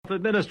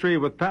Prophet Ministry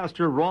with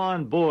Pastor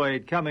Ron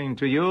Boyd coming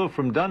to you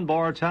from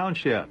Dunbar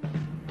Township.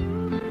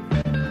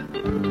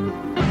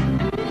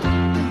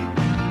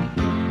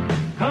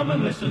 Come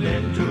and listen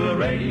in to a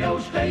radio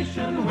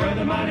station where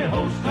the mighty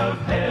host of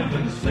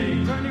heaven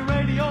sing. Turn your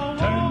radio on.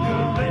 Turn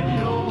your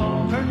radio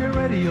on. Turn your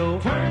radio.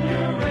 Turn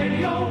your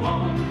radio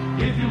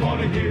on. If you want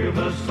to hear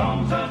the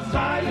songs of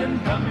Zion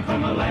coming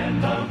from a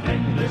land of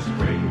endless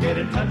spring, get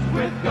in touch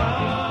with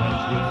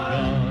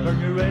God.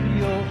 Turn your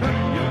radio.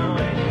 Turn your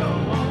radio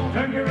on.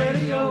 Turn your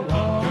radio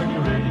on. Turn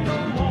your radio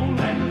on.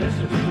 And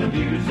listen to the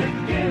music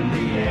in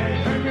the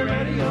air. Turn your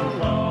radio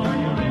on. Turn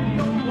your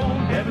radio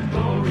on. Heaven's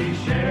glory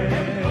share.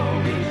 Heaven's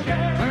glory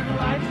share. Turn the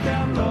lights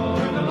down low.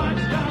 Turn the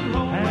lights down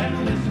low.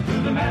 And listen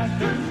to the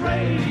Master's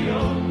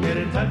radio. Get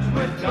in touch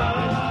with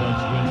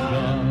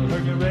God.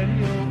 Turn your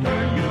radio.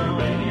 Turn your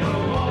radio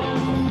on.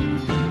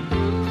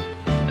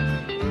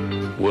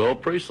 Well,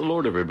 praise the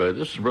Lord, everybody.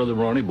 This is Brother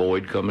Ronnie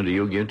Boyd coming to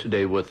you again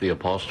today with the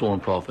Apostle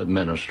and Prophet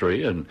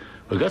Ministry. And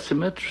we've got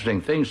some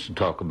interesting things to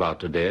talk about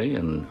today.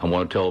 And I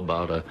want to tell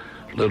about a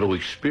little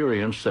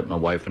experience that my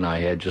wife and I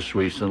had just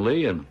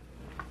recently and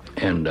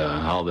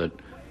how that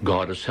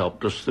God has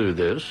helped us through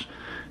this.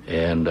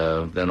 And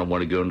then I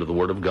want to go into the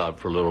Word of God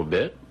for a little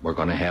bit. We're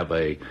going to have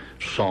a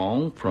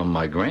song from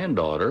my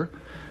granddaughter.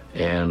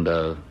 And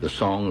the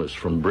song is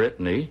from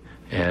Brittany.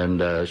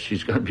 And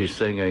she's going to be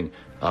singing,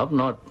 I've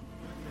not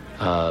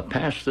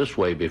passed this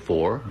way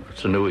before.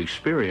 It's a new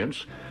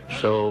experience.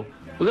 So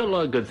we've got a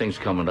lot of good things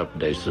coming up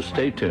today, so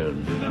stay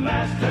tuned. To the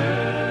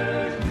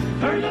Master,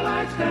 turn the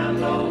lights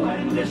down low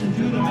and listen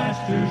to the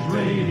Master's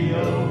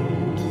radio.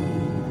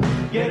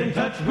 Get in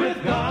touch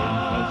with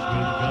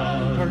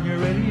God. Turn your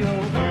radio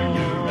on. Turn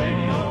your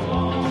radio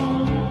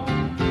on.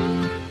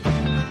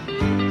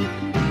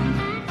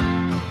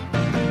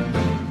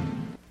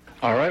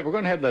 All right, we're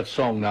going to have that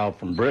song now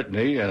from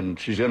Brittany, and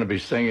she's going to be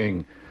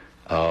singing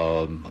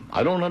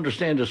I Don't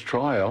Understand This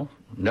Trial,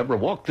 Never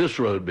Walked This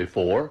Road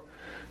Before.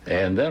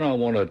 And then I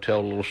want to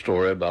tell a little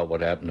story about what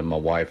happened to my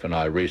wife and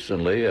I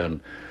recently and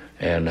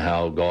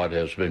how God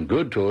has been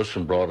good to us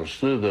and brought us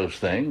through those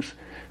things.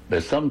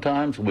 But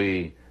sometimes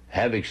we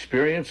have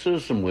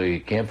experiences and we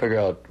can't figure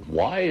out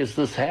why is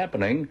this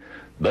happening,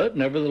 but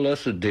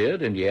nevertheless it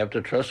did, and you have to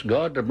trust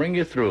God to bring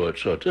you through it.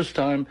 So at this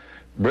time,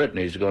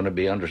 Brittany's going to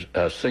be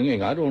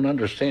singing I Don't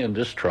Understand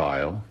This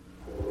Trial.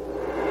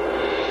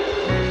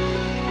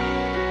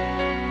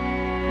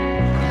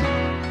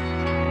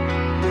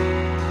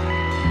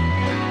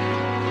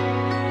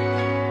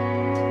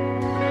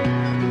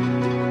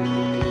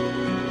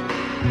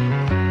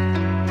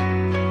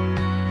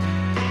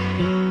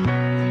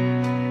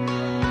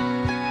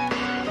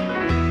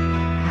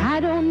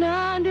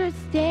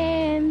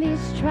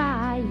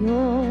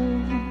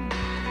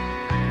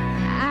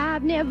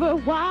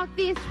 Walked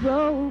this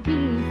road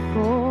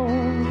before.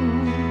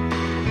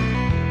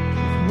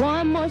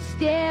 One more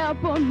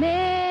step or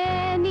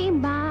many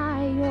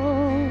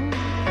miles.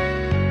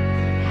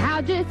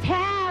 I'll just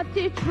have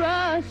to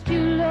trust you,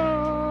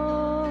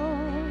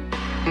 Lord.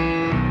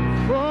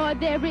 For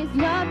there is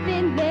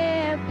nothing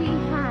left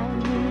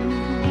behind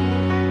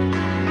me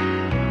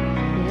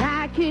that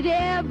I could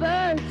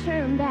ever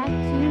turn back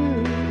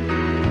to.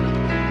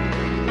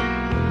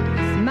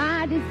 It's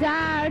my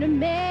desire to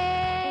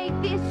make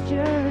this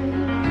journey.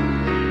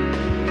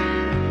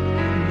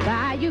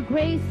 By your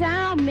grace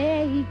I'll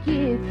make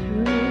it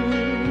through.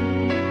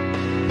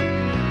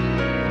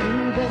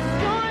 Through the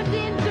storms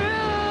and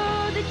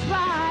through the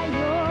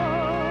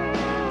trials,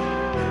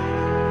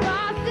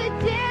 across the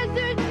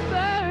desert's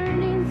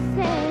burning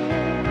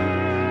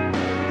sand.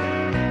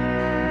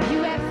 You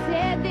have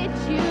said that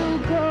you'll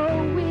go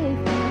with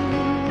me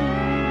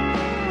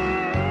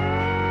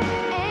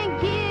and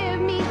give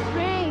me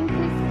strength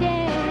to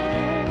stand.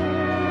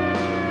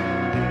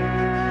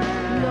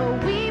 No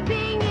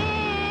weeping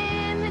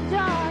in the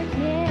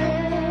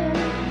darkness,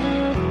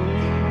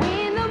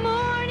 when the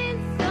morning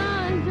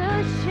sun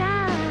does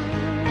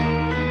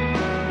shine,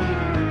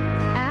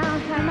 I'll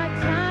have my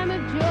time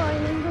of joy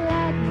and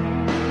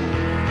gladness.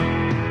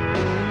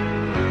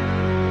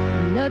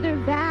 Another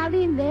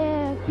valley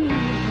left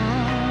behind.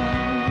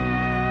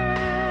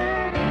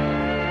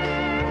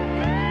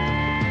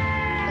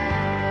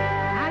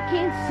 I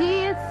can see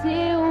a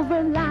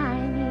silver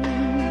lining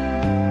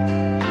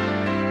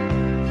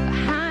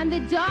behind the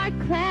dark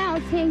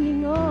clouds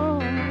hanging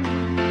on.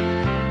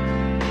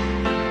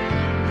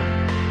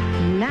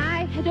 And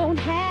I don't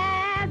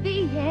have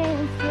the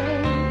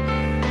answers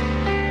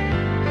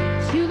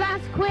to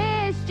life's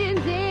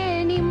questions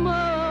anymore.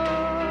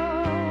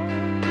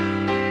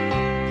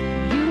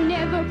 You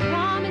never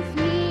promised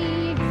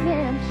me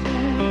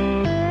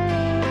exemption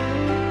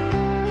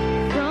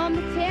from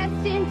the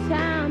testing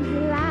times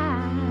of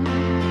life.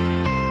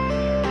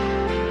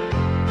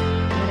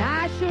 But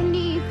I sure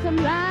need some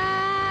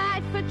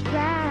light for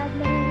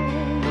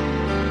traveling.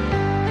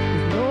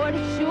 'Cause Lord,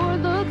 it sure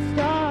looks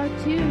dark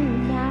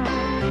tonight.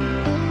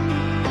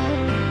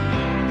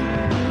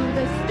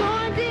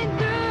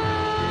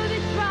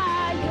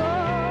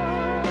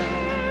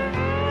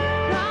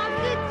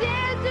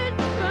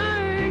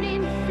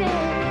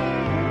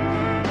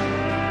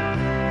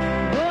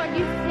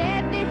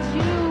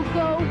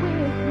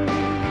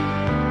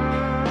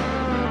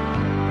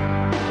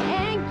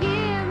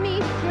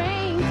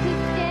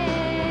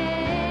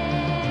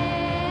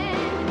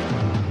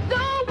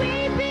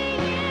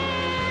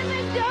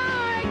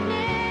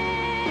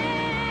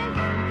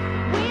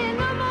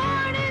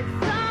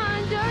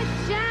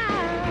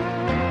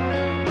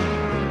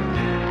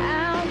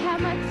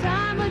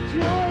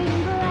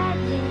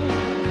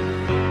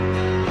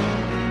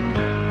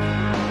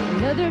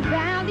 another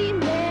valley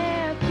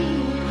left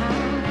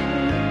behind.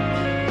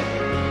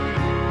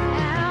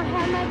 I'll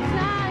have my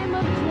time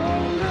of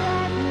joy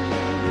gladness,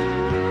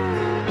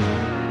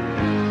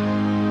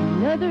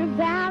 another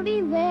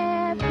valley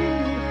left behind.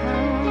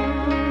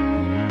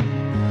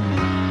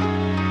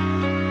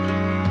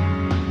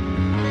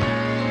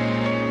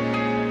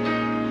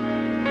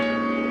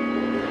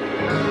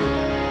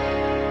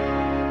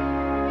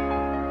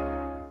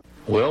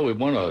 Well, we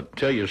want to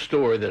tell you a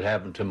story that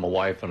happened to my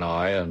wife and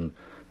I, and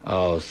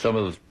some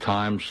of the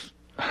times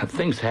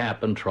things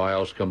happen,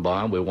 trials come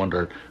by, and we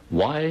wonder,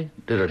 why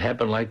did it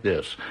happen like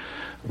this?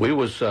 We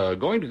was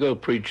going to go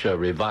preach a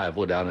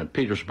revival down in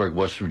Petersburg,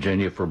 West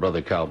Virginia for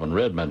Brother Calvin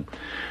Redmond,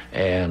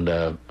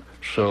 and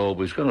so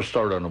we was going to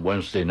start on a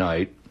Wednesday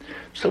night.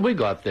 So we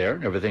got there,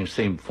 and everything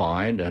seemed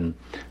fine, and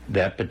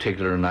that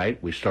particular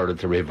night we started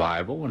the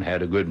revival and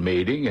had a good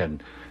meeting,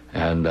 and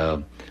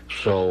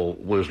so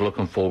we was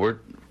looking forward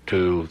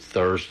to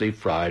Thursday,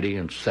 Friday,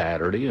 and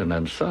Saturday, and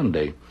then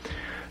Sunday.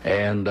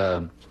 And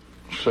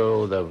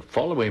so the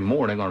following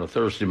morning, on a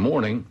Thursday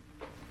morning,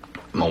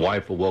 my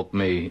wife woke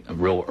me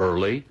real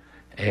early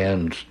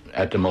and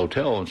at the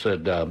motel and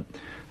said,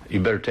 you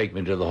better take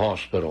me to the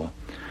hospital.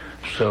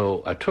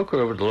 So I took her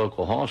over to the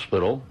local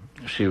hospital.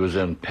 She was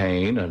in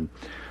pain, and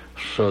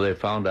so they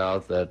found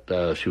out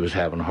that she was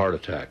having a heart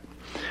attack.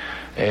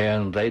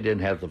 And they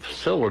didn't have the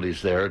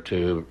facilities there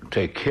to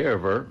take care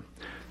of her.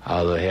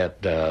 They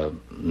had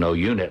no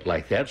unit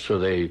like that, so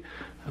they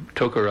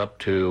took her up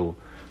to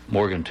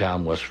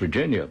Morgantown, West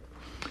Virginia,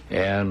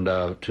 and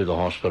to the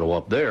hospital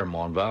up there,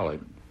 Mon Valley,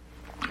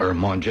 or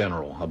Mon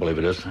General, I believe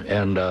it is.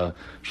 And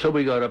so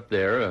we got up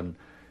there, and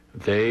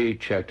they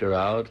checked her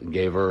out and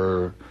gave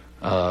her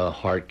a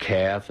heart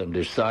cath and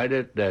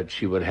decided that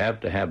she would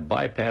have to have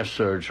bypass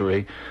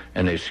surgery,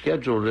 and they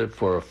scheduled it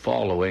for a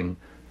following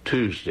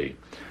Tuesday.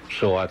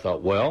 So I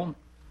thought, well,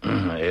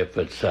 if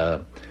it's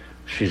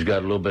she's got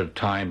a little bit of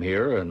time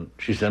here, and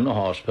she's in the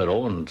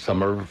hospital, and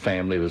some of her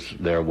family was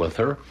there with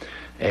her.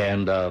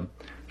 And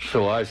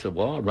so I said,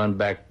 well, I'll run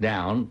back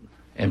down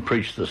and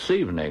preach this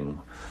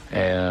evening.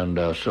 And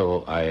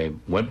so I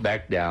went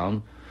back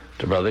down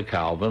to Brother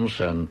Calvin's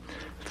and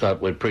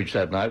thought we'd preach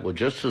that night. Well,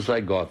 just as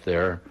I got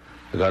there,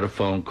 I got a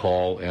phone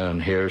call,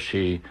 and here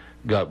she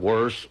got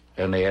worse,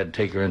 and they had to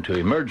take her into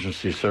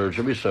emergency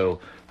surgery, so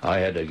I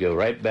had to go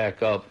right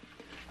back up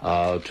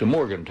to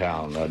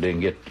Morgantown. I didn't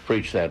get to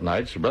preach that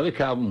night, so Brother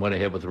Calvin went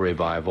ahead with the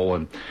revival,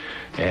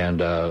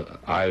 and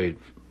I,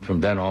 from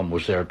then on,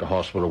 was there at the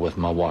hospital with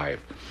my wife.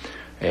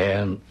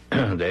 And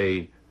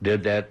they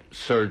did that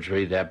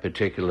surgery that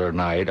particular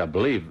night. I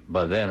believe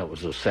by then it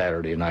was a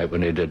Saturday night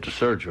when they did the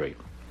surgery.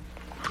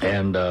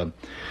 And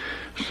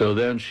so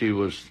then she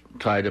was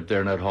tied up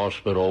there in that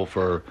hospital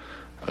for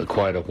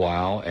quite a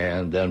while,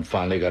 and then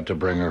finally got to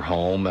bring her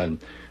home, and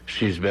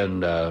she's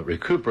been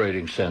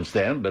recuperating since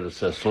then, but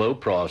it's a slow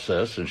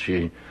process, and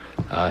she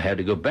had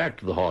to go back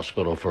to the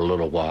hospital for a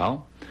little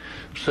while.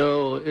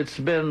 So it's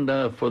been,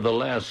 for the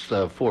last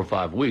 4 or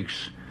 5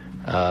 weeks,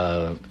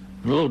 a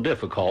little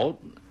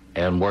difficult,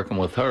 and working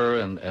with her,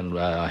 and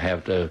I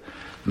have to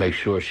make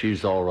sure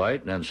she's all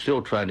right, and I'm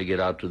still trying to get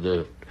out to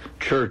the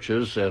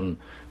churches and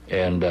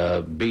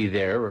be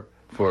there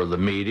for the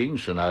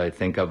meetings, and I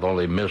think I've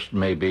only missed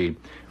maybe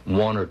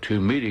 1 or 2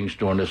 meetings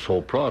during this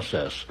whole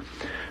process.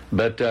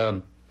 But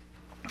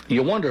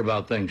you wonder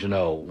about things, and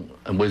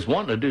was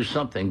wanting to do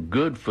something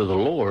good for the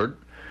Lord,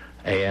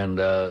 and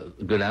go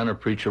down and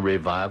preach a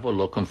revival,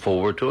 looking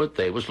forward to it.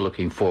 They was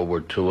looking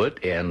forward to it,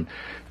 and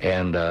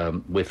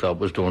we thought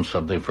was doing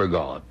something for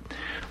God.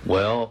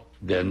 Well,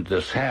 then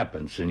this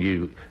happens, and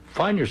you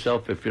find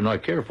yourself, if you're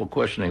not careful,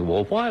 questioning,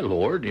 well, why,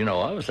 Lord?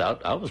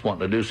 I was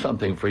wanting to do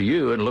something for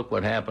you, and look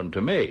what happened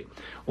to me,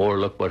 or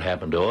look what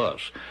happened to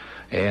us.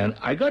 And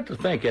I got to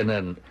thinking,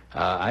 and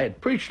I had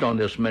preached on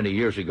this many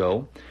years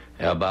ago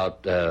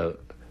about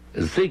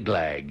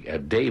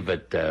Ziklag,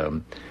 David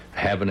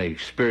having an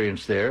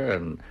experience there,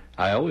 and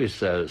I always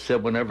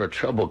said whenever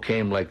trouble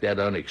came like that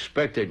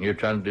unexpected and you're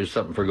trying to do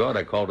something for God,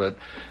 I called it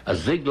a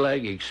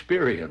Ziklag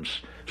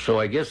experience. So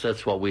I guess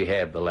that's what we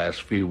had the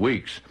last few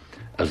weeks,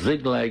 a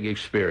Ziklag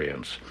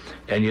experience.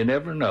 And you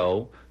never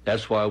know.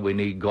 That's why we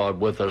need God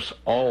with us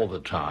all the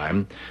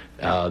time,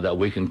 that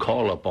we can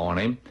call upon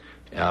him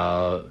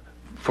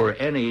for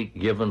any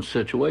given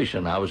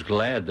situation. I was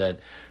glad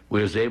that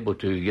we was able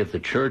to get the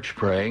church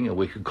praying, and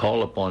we could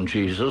call upon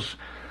Jesus,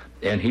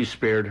 and he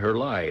spared her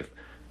life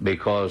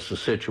because the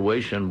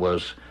situation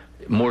was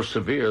more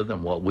severe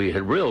than what we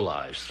had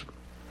realized.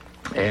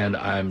 And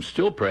I'm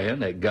still praying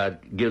that God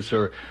gives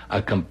her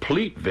a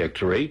complete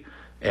victory.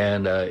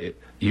 And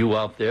you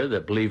out there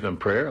that believe in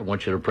prayer, I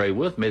want you to pray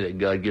with me that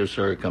God gives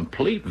her a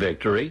complete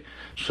victory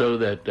so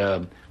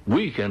that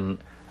we can,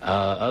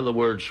 other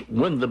words,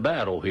 win the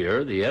battle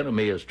here. The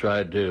enemy has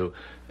tried to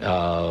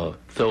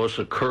throw us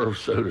a curve,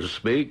 so to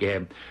speak,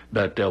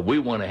 but we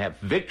want to have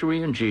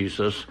victory in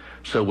Jesus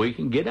so we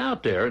can get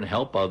out there and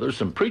help others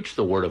and preach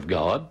the Word of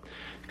God,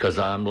 because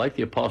I'm like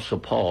the Apostle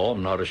Paul.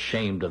 I'm not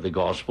ashamed of the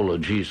gospel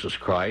of Jesus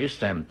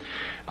Christ, and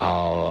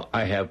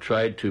I have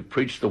tried to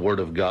preach the Word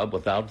of God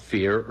without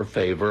fear or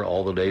favor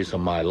all the days of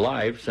my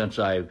life since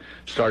I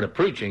started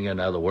preaching, in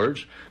other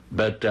words.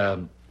 But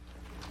and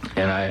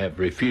I have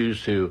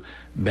refused to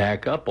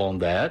back up on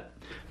that.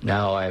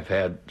 Now I've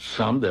had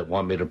some that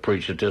want me to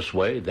preach it this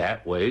way,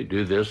 that way,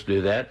 do this,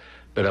 do that.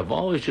 But I've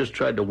always just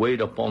tried to wait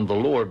upon the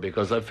Lord,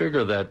 because I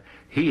figure that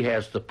He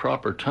has the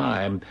proper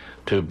time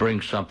to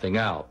bring something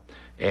out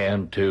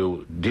and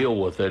to deal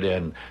with it.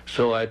 And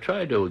so I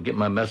try to get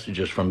my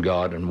messages from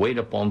God and wait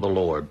upon the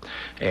Lord.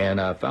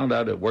 And I found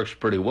out it works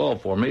pretty well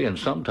for me, and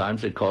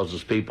sometimes it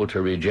causes people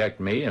to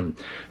reject me, and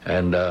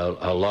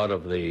a lot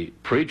of the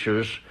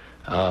preachers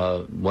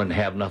wouldn't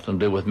have nothing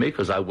to do with me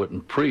because I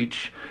wouldn't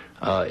preach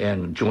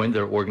and join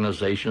their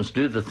organizations,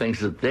 do the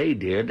things that they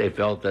did. They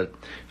felt that,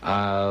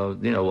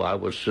 I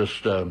was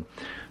just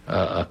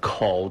a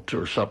cult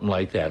or something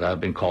like that.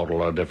 I've been called a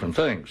lot of different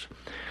things.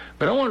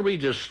 But I want to read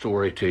this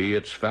story to you.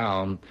 It's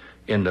found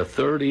in the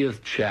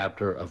 30th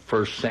chapter of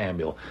 1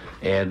 Samuel.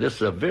 And this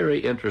is a very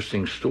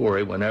interesting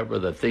story whenever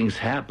the things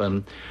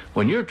happen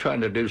when you're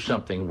trying to do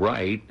something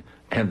right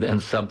and then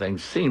something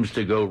seems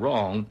to go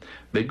wrong.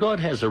 But God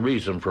has a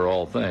reason for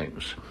all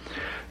things.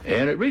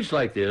 And it reads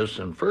like this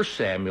in 1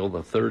 Samuel,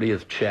 the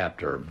 30th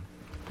chapter.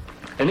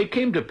 And it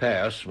came to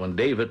pass, when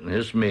David and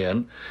his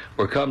men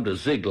were come to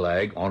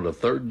Ziklag on the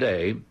third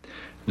day,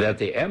 that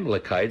the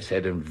Amalekites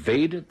had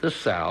invaded the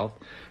south,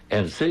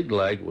 and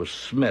Ziklag was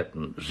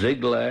smitten.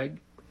 Ziklag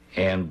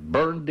and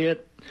burned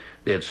it.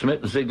 They had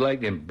smitten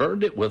Ziklag and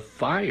burned it with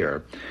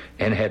fire,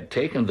 and had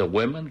taken the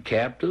women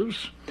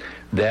captives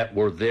that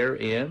were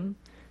therein,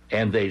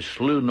 and they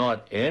slew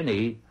not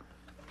any,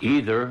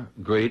 either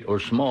great or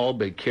small,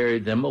 but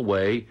carried them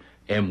away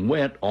and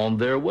went on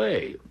their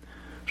way.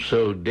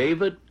 So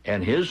David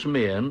and his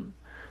men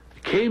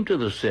came to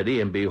the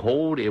city, and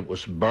behold, it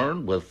was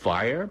burned with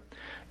fire,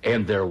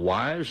 and their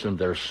wives and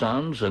their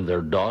sons and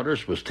their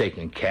daughters was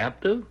taken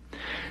captive.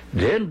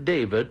 Then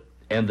David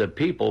and the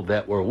people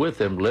that were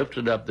with him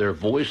lifted up their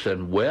voice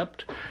and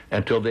wept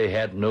until they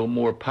had no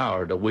more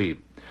power to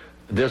weep.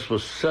 This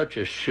was such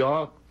a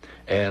shock,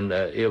 and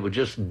it was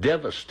just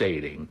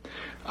devastating.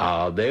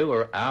 They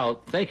were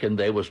out thinking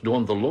they was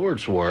doing the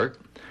Lord's work,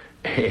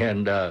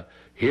 and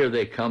here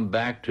they come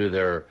back to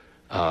their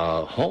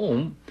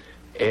home,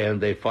 and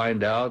they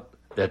find out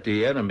that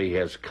the enemy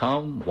has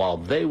come while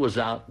they was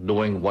out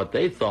doing what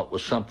they thought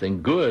was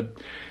something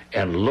good,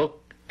 and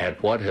look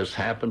at what has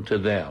happened to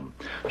them.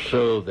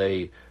 So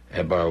they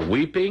are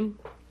weeping,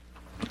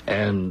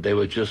 and they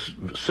were just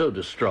so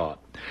distraught.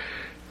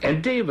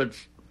 And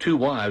David's two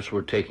wives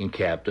were taken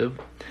captive,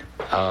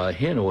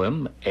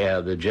 Ahinoam,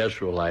 the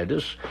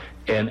Jezreelitess,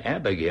 and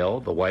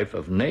Abigail, the wife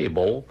of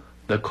Nabal,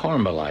 the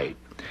Carmelite.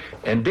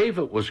 And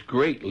David was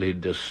greatly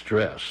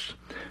distressed,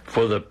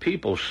 for the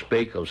people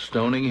spake of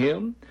stoning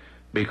him,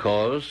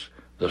 because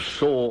the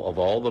soul of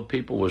all the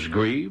people was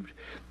grieved,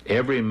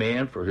 every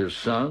man for his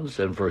sons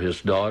and for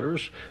his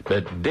daughters.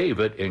 But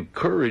David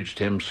encouraged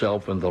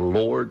himself in the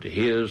Lord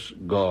his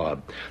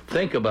God.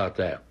 Think about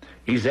that.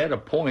 He's at a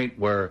point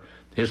where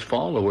his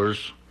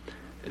followers,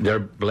 they're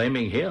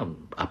blaming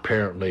him,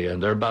 apparently,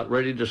 and they're about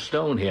ready to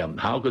stone him.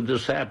 How could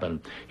this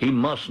happen? He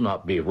must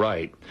not be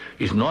right.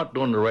 He's not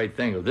doing the right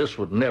thing, or this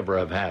would never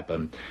have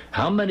happened.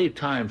 How many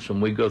times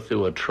when we go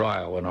through a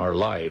trial in our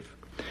life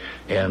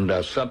and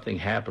something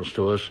happens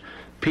to us,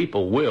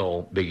 people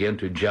will begin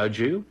to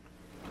judge you?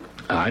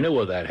 I know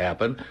where that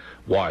happened.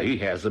 Why, he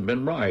hasn't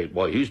been right.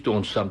 Well, he's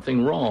doing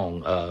something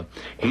wrong.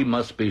 He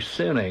must be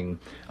sinning.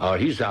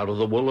 He's out of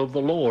the will of the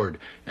Lord.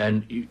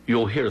 And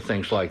you'll hear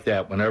things like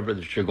that whenever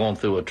you're going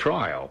through a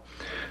trial.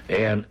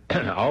 And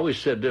I always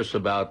said this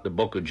about the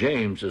book of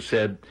James. It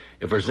said,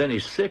 if there's any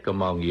sick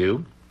among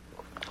you,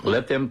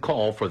 let them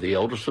call for the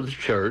elders of the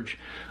church.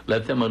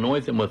 Let them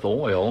anoint them with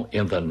oil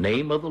in the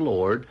name of the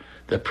Lord.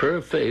 The prayer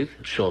of faith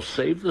shall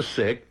save the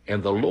sick,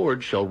 and the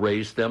Lord shall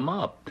raise them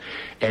up.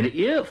 And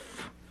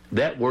if,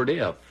 that word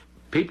if,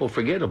 people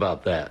forget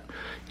about that.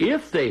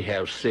 If they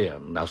have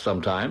sinned, now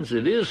sometimes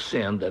it is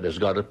sin that has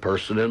got a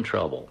person in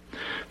trouble.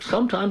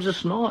 Sometimes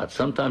it's not.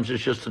 Sometimes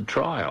it's just a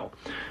trial.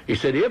 He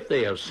said, if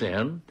they have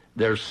sinned,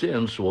 their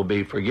sins will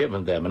be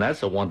forgiven them. And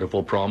that's a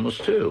wonderful promise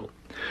too.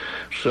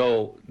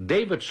 So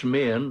David's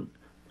men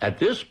at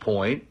this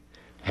point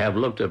have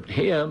looked at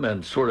him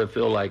and sort of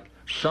feel like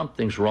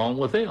something's wrong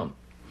with him.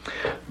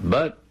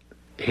 But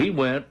he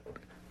went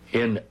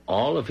in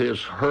all of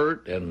his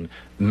hurt and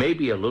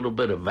maybe a little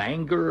bit of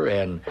anger,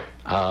 and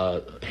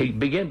he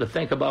began to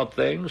think about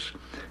things.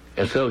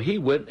 And so he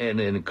went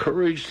and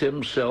encouraged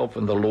himself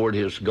in the Lord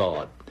his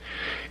God.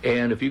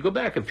 And if you go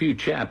back a few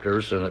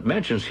chapters, and it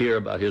mentions here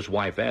about his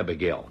wife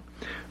Abigail.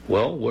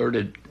 Well, where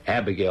did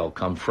Abigail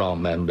come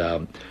from,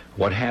 and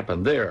what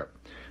happened there?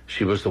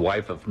 She was the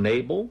wife of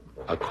Nabal,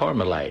 a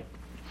Carmelite.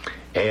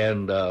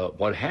 And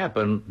what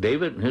happened,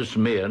 David and his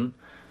men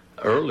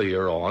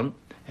earlier on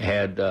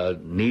had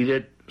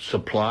needed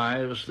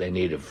supplies, they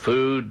needed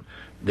food,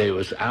 they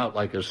was out,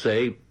 like I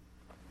say,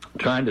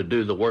 trying to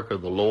do the work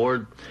of the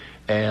Lord,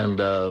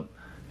 And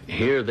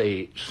here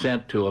they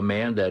sent to a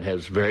man that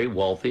was very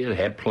wealthy and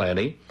had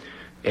plenty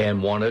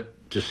and wanted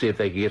to see if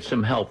they could get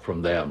some help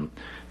from them.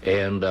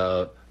 And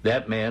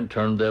that man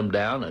turned them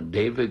down, and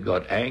David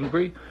got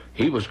angry.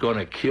 He was going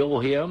to kill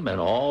him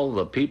and all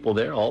the people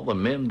there, all the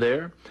men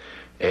there.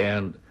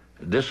 And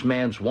this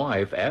man's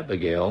wife,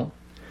 Abigail,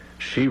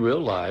 she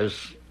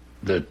realized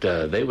that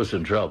they was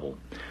in trouble.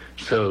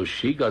 So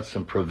she got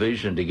some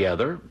provision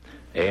together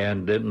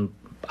and didn't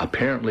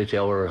apparently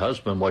tell her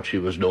husband what she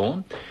was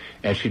doing.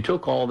 And she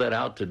took all that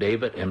out to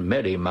David and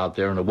met him out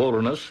there in the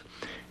wilderness.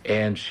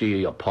 And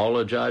she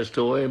apologized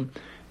to him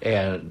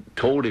and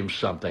told him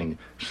something.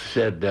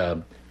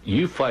 Said,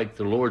 you fight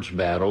the Lord's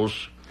battles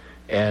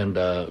and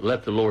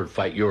let the Lord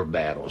fight your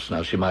battles.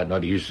 Now, she might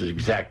not use the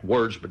exact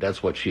words, but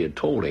that's what she had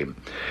told him.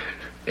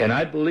 And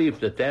I believe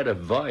that that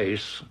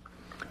advice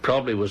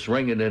probably was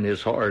ringing in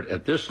his heart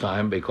at this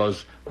time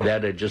because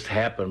that had just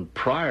happened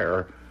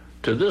prior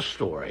to this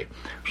story.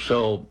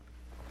 So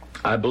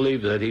I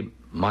believe that he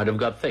might have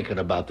got thinking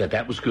about that.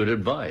 That was good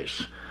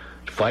advice.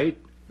 Fight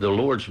the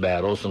Lord's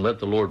battles and let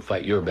the Lord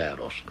fight your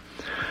battles.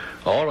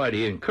 All right,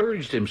 he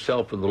encouraged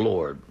himself in the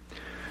Lord.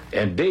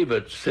 And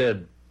David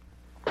said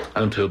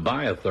unto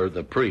Abiathar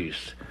the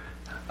priest,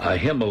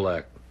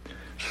 Ahimelech's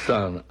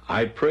son,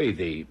 I pray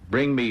thee,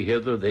 bring me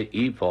hither the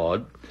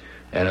ephod.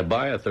 And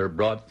Abiathar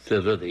brought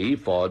thither the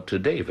ephod to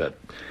David.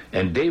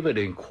 And David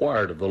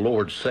inquired of the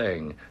Lord,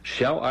 saying,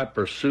 shall I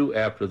pursue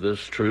after this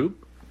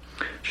troop?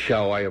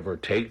 Shall I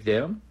overtake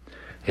them?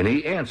 And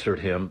he answered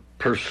him,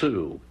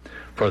 pursue,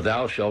 for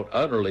thou shalt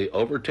utterly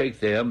overtake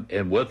them,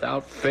 and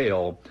without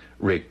fail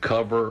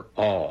recover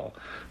all.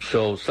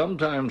 So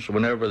sometimes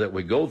whenever that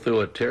we go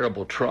through a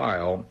terrible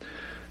trial,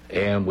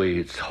 and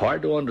it's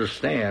hard to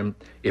understand,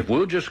 if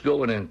we'll just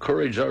go and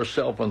encourage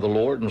ourselves in the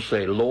Lord and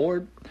say,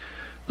 Lord,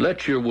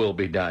 let your will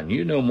be done.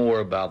 You know more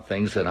about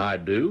things than I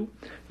do.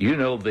 You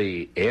know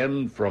the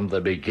end from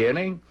the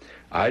beginning.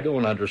 I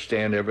don't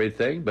understand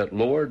everything, but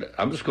Lord,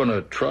 I'm just going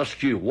to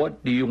trust you.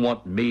 What do you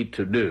want me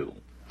to do?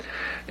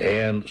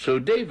 And so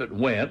David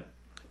went,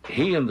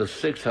 he and the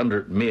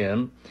 600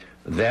 men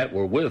that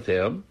were with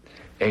him,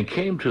 and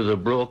came to the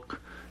brook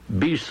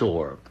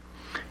Besor,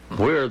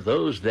 where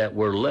those that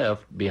were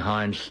left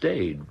behind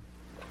stayed.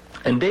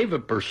 And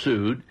David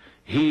pursued,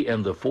 he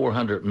and the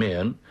 400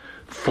 men,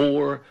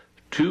 for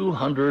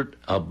 200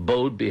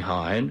 abode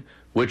behind,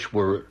 which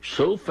were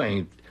so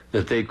faint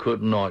that they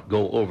could not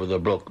go over the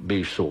brook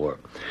Besor.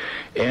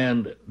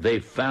 And they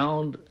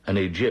found an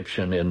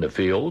Egyptian in the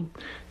field,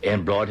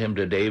 and brought him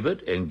to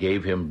David, and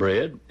gave him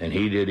bread, and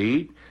he did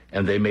eat,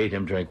 and they made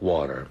him drink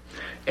water.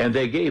 And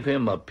they gave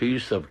him a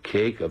piece of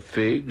cake of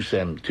figs,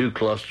 and 2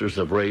 clusters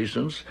of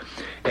raisins.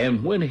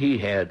 And when he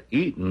had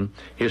eaten,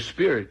 his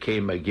spirit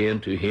came again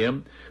to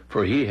him,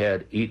 for he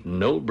had eaten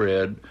no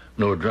bread,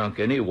 nor drunk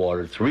any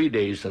water 3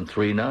 days and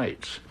 3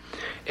 nights.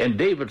 And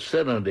David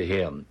said unto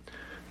him,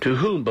 to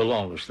whom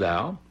belongest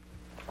thou,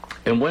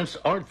 and whence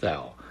art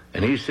thou?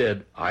 And he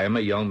said, I am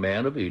a young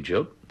man of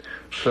Egypt,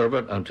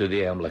 servant unto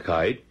the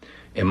Amalekite,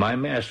 and my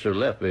master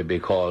left me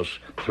because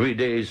 3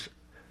 days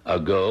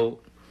ago,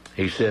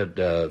 he said,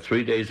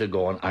 3 days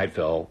ago, and I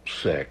fell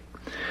sick.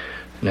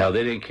 Now,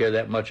 they didn't care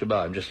that much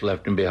about him, just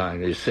left him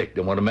behind. He's sick,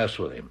 didn't want to mess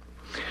with him.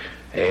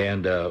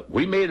 And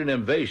we made an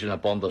invasion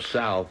upon the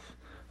south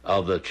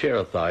of the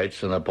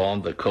Cherethites, and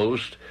upon the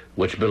coast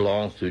which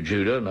belongs to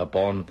Judah, and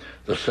upon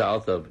the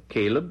south of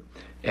Caleb,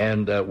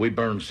 and we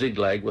burned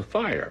Ziklag with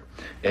fire.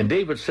 And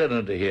David said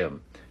unto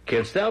him,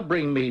 canst thou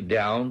bring me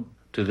down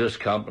to this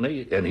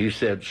company? And he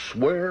said,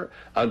 swear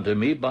unto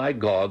me by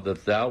God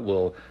that thou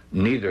wilt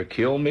neither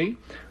kill me,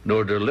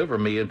 nor deliver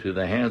me into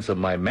the hands of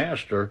my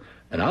master,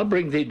 and I'll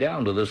bring thee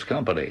down to this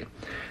company.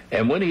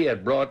 And when he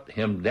had brought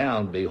him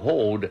down,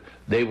 behold,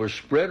 they were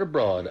spread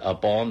abroad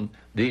upon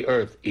the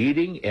earth,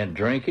 eating and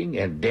drinking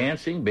and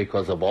dancing,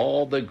 because of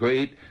all the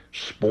great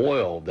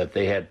spoil that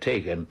they had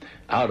taken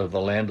out of the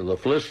land of the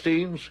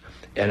Philistines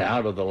and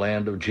out of the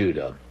land of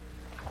Judah.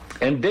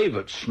 And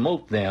David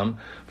smote them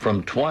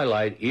from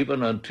twilight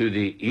even unto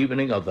the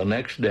evening of the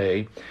next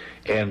day,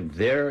 and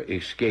there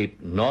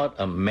escaped not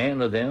a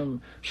man of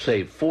them,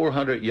 save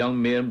 400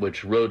 young men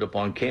which rode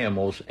upon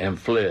camels and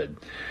fled.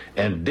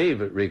 And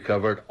David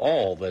recovered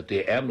all that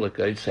the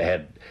Amalekites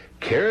had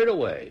carried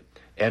away,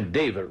 and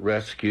David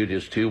rescued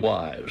his 2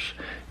 wives.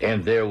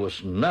 And there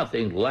was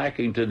nothing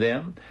lacking to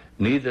them,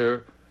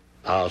 neither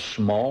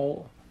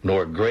small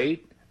nor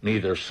great,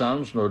 neither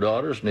sons nor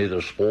daughters,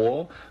 neither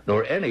spoil,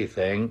 nor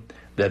anything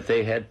that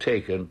they had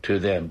taken to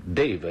them.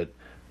 David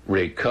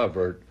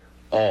recovered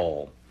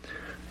all.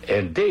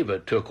 And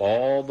David took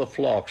all the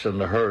flocks and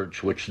the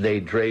herds which they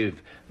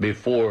drave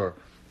before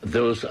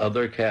those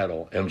other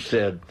cattle, and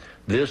said,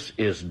 this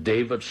is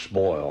David's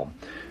spoil.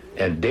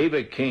 And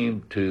David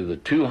came to the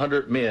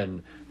 200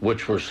 men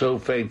which were so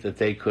faint that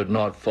they could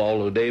not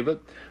follow David,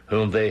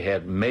 whom they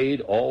had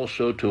made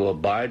also to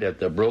abide at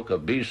the brook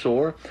of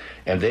Besor.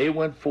 And they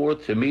went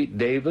forth to meet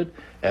David,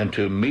 and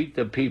to meet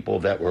the people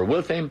that were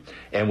with him.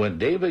 And when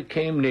David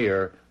came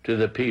near to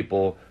the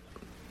people,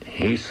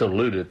 he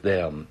saluted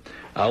them.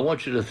 I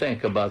want you to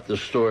think about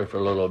this story for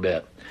a little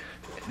bit.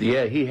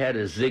 Yeah, he had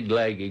a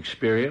Ziklag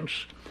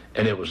experience,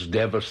 and it was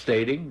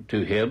devastating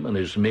to him and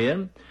his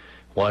men,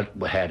 what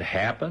had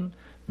happened.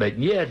 But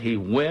yet he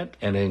went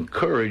and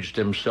encouraged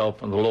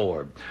himself in the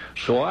Lord.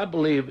 So I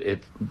believe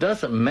it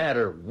doesn't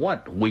matter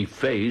what we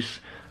face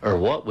or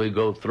what we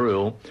go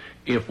through,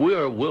 if we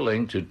are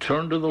willing to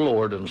turn to the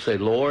Lord and say,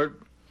 Lord,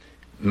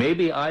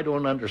 maybe I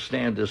don't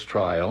understand this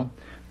trial.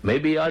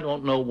 Maybe I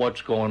don't know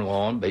what's going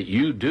on, but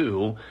you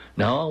do.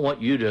 Now I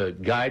want you to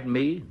guide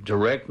me,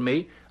 direct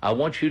me. I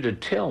want you to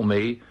tell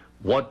me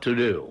what to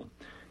do.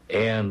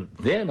 And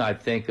then I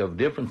think of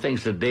different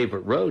things that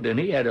David wrote, and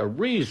he had a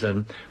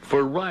reason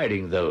for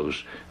writing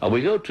those.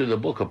 We go to the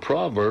book of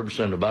Proverbs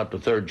in about the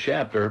 3rd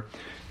chapter,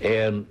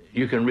 and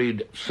you can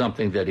read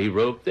something that he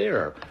wrote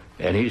there.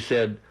 And he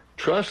said,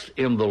 trust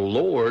in the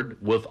Lord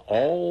with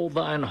all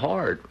thine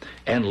heart,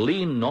 and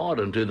lean not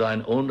unto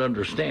thine own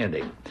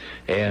understanding.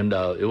 And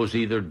it was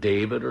either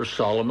David or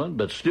Solomon,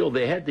 but still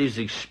they had these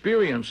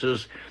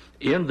experiences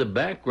in the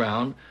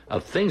background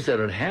of things that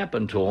had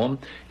happened to them.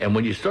 And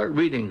when you start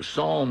reading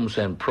Psalms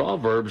and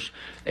Proverbs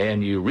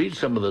and you read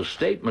some of the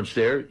statements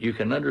there, you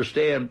can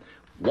understand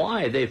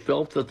why they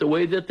felt that the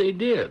way that they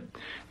did.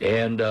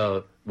 And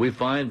we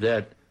find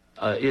that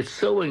it's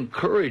so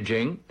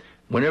encouraging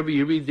whenever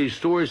you read these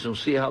stories and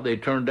see how they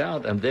turned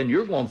out, and then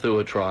you're going through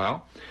a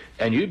trial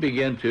and you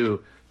begin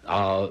to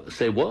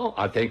say, well,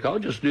 I think I'll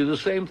just do the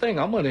same thing.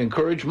 I'm going to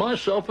encourage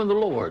myself in the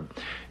Lord.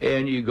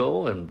 And you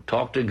go and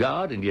talk to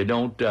God, and you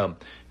don't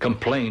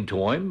complain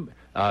to him.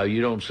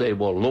 You don't say,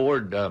 well,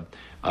 Lord,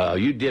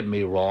 you did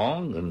me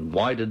wrong, and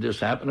why did this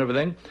happen,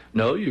 everything?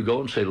 No, you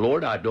go and say,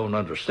 Lord, I don't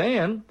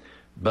understand,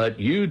 but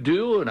you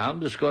do, and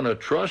I'm just going to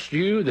trust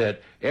you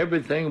that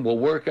everything will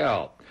work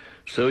out.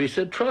 So he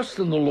said, trust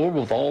in the Lord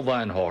with all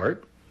thine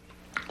heart.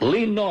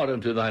 Lean not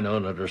unto thine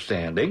own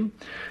understanding.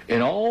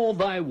 In all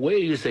thy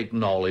ways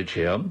acknowledge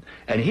him,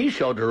 and he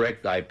shall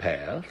direct thy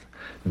path.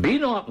 Be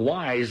not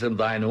wise in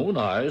thine own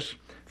eyes.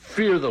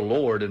 Fear the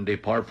Lord, and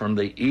depart from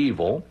the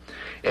evil.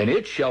 And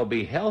it shall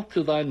be health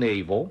to thy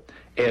navel,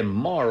 and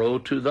marrow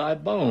to thy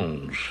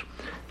bones.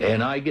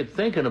 And I get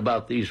thinking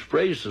about these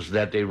phrases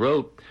that they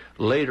wrote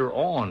later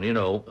on. You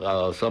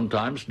know,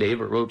 sometimes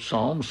David wrote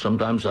Psalms,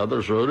 sometimes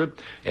others wrote it.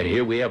 And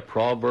here we have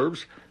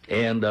Proverbs.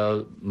 And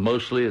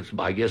mostly it's,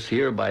 I guess,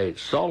 here by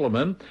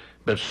Solomon.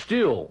 But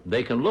still,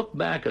 they can look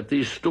back at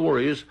these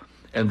stories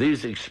and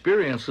these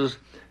experiences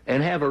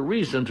and have a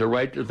reason to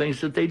write the things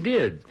that they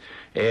did.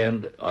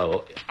 And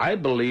I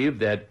believe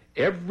that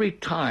every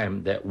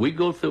time that we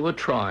go through a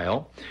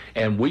trial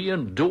and we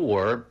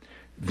endure,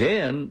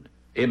 then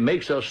it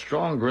makes us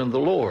stronger in the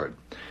Lord.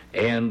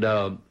 And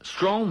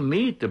strong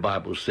meat, the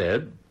Bible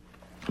said,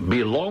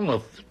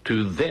 belongeth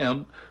to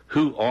them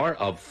who are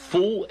of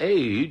full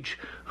age,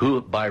 who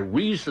by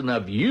reason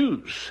of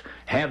use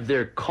have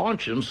their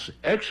conscience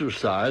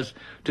exercised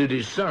to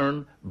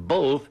discern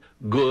both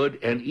good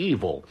and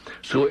evil.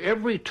 So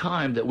every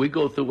time that we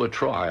go through a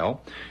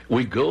trial,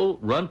 we go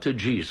run to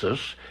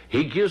Jesus.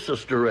 He gives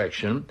us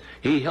direction.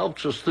 He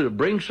helps us through,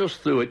 brings us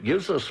through it,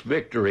 gives us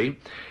victory.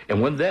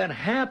 And when that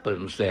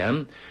happens,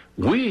 then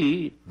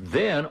we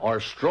then are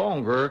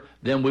stronger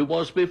than we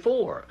was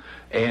before.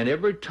 And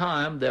every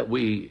time that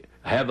we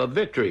have a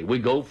victory, we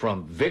go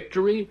from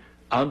victory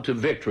unto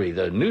victory.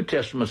 The New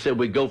Testament said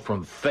we go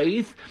from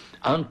faith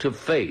unto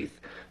faith.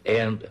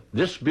 And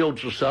this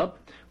builds us up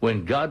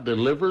when God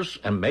delivers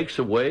and makes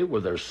a way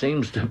where there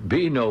seems to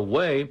be no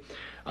way.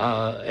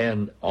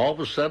 And all of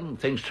a sudden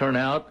things turn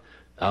out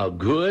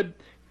good.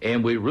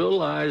 And we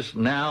realize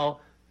now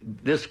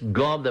this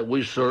God that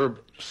we serve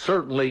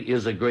certainly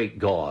is a great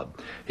God.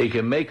 He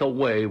can make a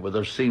way where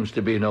there seems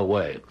to be no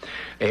way.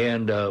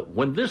 And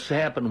when this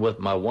happened with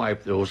my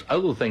wife, there was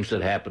other things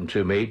that happened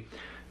to me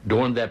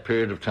during that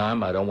period of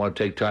time. I don't want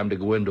to take time to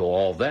go into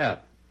all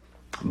that.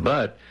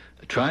 But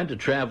trying to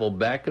travel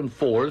back and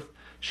forth,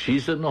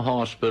 she's in the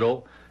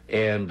hospital,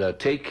 and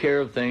take care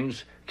of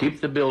things,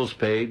 keep the bills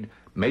paid,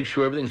 make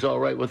sure everything's all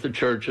right with the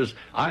churches.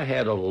 I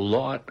had a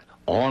lot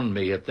on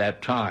me at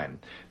that time.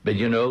 But,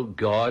 you know,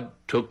 God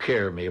took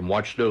care of me and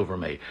watched over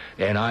me.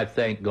 And I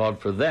thank God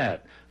for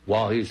that,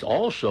 while he's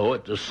also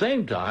at the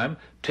same time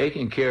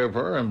taking care of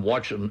her and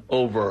watching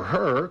over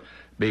her,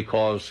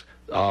 because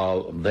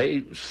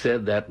they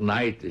said that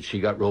night that she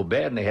got real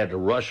bad and they had to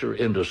rush her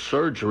into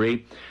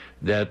surgery,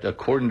 that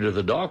according to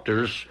the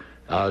doctors,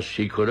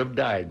 she could have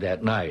died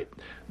that night.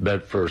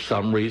 But for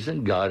some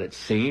reason, God had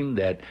seen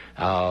that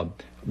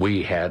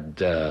we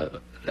had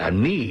a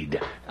need.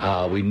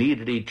 We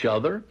needed each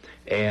other.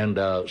 And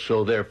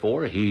so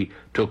therefore, he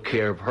took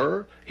care of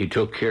her. He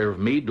took care of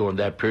me during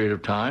that period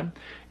of time.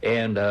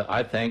 And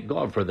I thank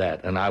God for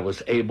that. And I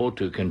was able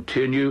to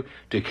continue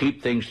to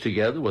keep things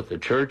together with the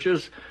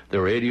churches,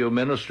 the radio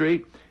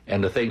ministry,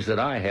 and the things that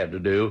I had to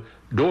do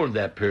during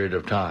that period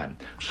of time.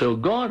 So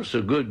God is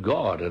a good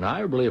God, and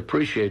I really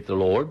appreciate the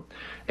Lord.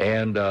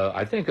 And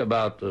I think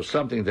about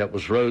something that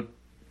was wrote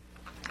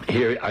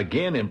here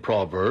again in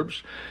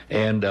Proverbs,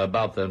 and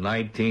about the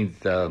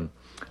 19th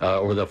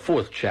or the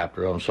 4th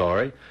chapter, I'm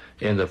sorry.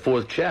 in the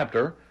 4th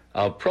chapter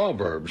of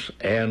Proverbs.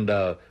 And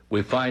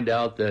we find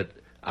out that,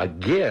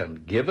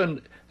 again,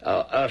 given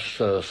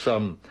us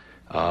some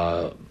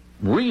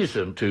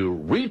reason to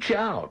reach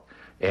out.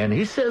 And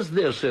he says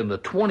this in the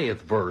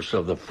 20th verse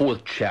of the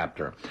 4th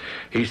chapter.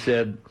 He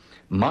said,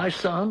 "My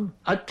son,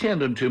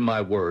 attend unto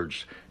my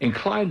words,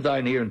 incline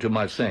thine ear unto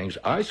my sayings."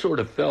 I sort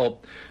of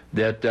felt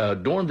that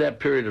during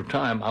that period of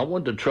time, I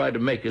wanted to try to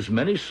make as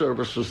many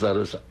services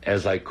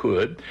as I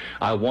could.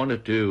 I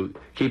wanted to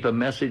keep a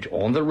message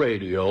on the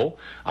radio.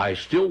 I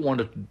still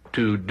wanted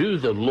to do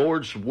the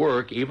Lord's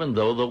work, even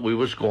though that we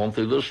was going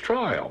through this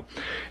trial.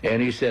 And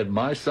he said,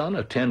 "My son,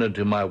 attend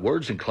unto my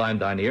words, incline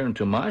thine ear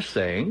unto my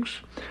sayings."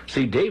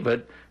 See,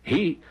 David,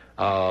 he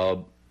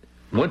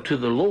went to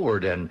the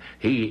Lord, and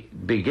he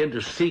began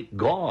to seek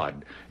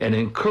God and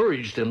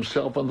encouraged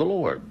himself in the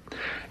Lord.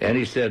 And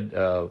he said,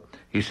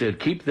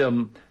 keep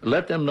them,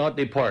 let them not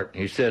depart.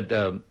 He said,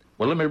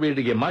 well, let me read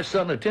it again. "My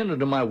son, attend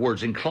unto my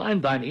words,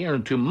 incline thine ear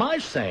unto my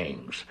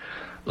sayings.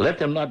 Let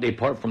them not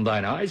depart from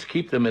thine eyes,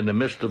 keep them in the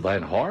midst of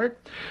thine heart.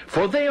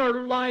 For they are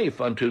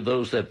life unto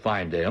those that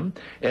find them,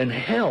 and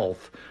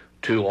health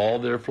to all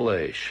their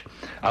flesh."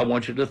 I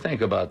want you to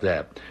think about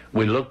that.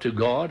 We look to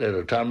God at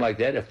a time like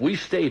that. If we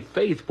stay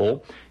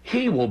faithful,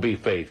 he will be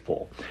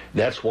faithful.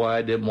 That's why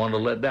I didn't want to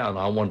let down.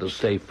 I wanted to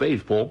stay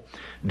faithful,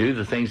 do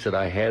the things that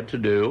I had to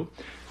do,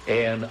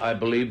 and I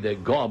believed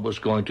that God was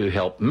going to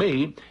help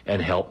me and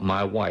help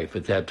my wife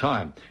at that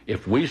time.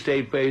 If we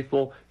stay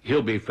faithful,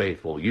 he'll be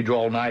faithful. You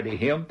draw nigh to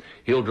him,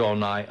 he'll draw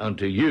nigh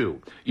unto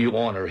you. You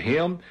honor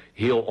him,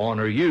 he'll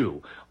honor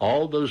you.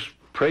 All those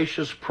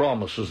precious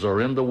promises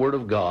are in the Word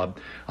of God.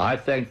 I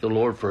thank the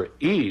Lord for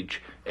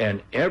each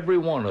and every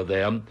one of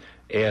them,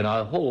 and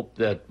I hope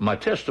that my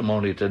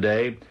testimony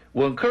today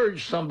will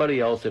encourage somebody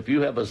else. If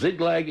you have a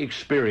Ziklag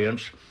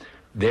experience,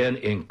 then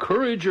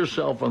encourage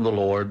yourself in the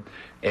Lord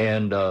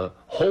and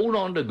hold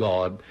on to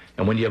God.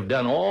 And when you have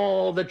done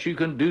all that you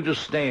can do to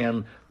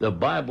stand, the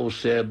Bible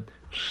said,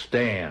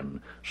 stand.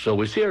 So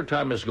we see our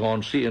time is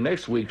gone. See you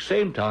next week,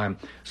 same time,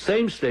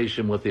 same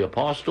station with the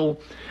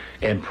Apostle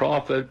and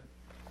Prophet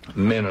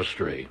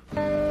Ministry.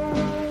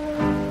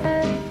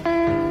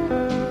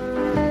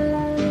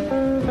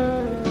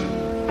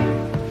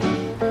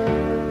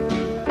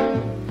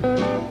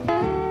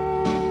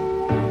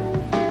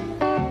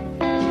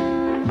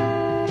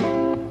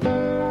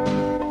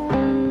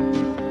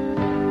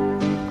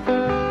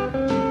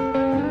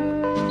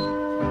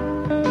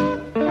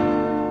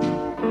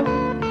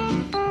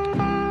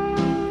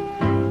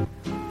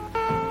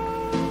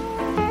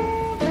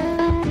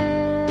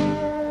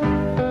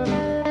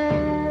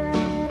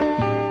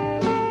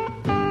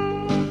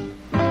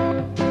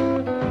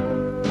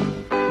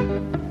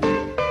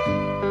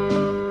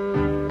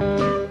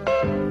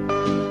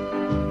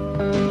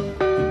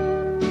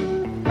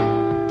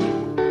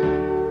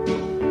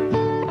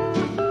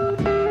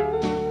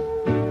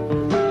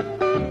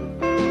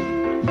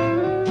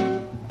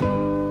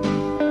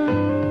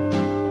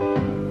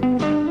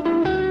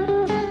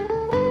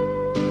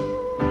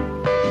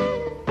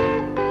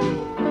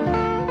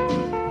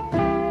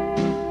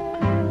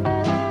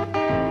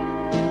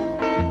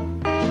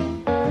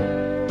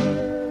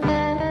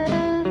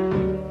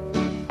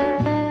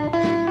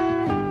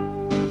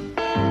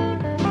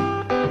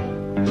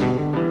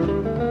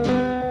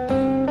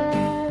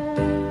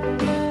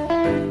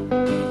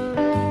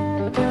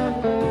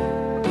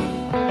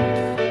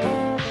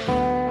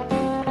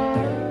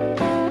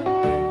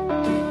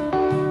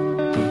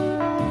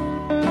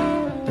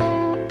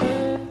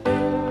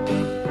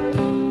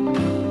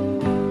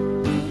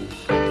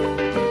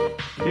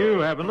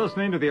 Have been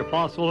listening to the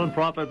Apostle and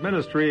Prophet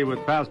Ministry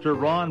with Pastor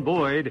Ron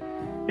Boyd,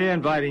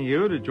 inviting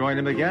you to join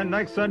him again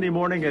next Sunday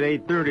morning at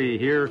 8:30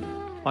 here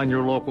on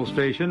your local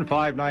station,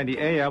 590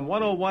 AM,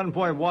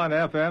 101.1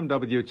 FM,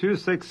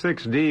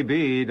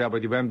 W266DB,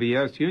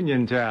 WMBS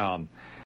Uniontown.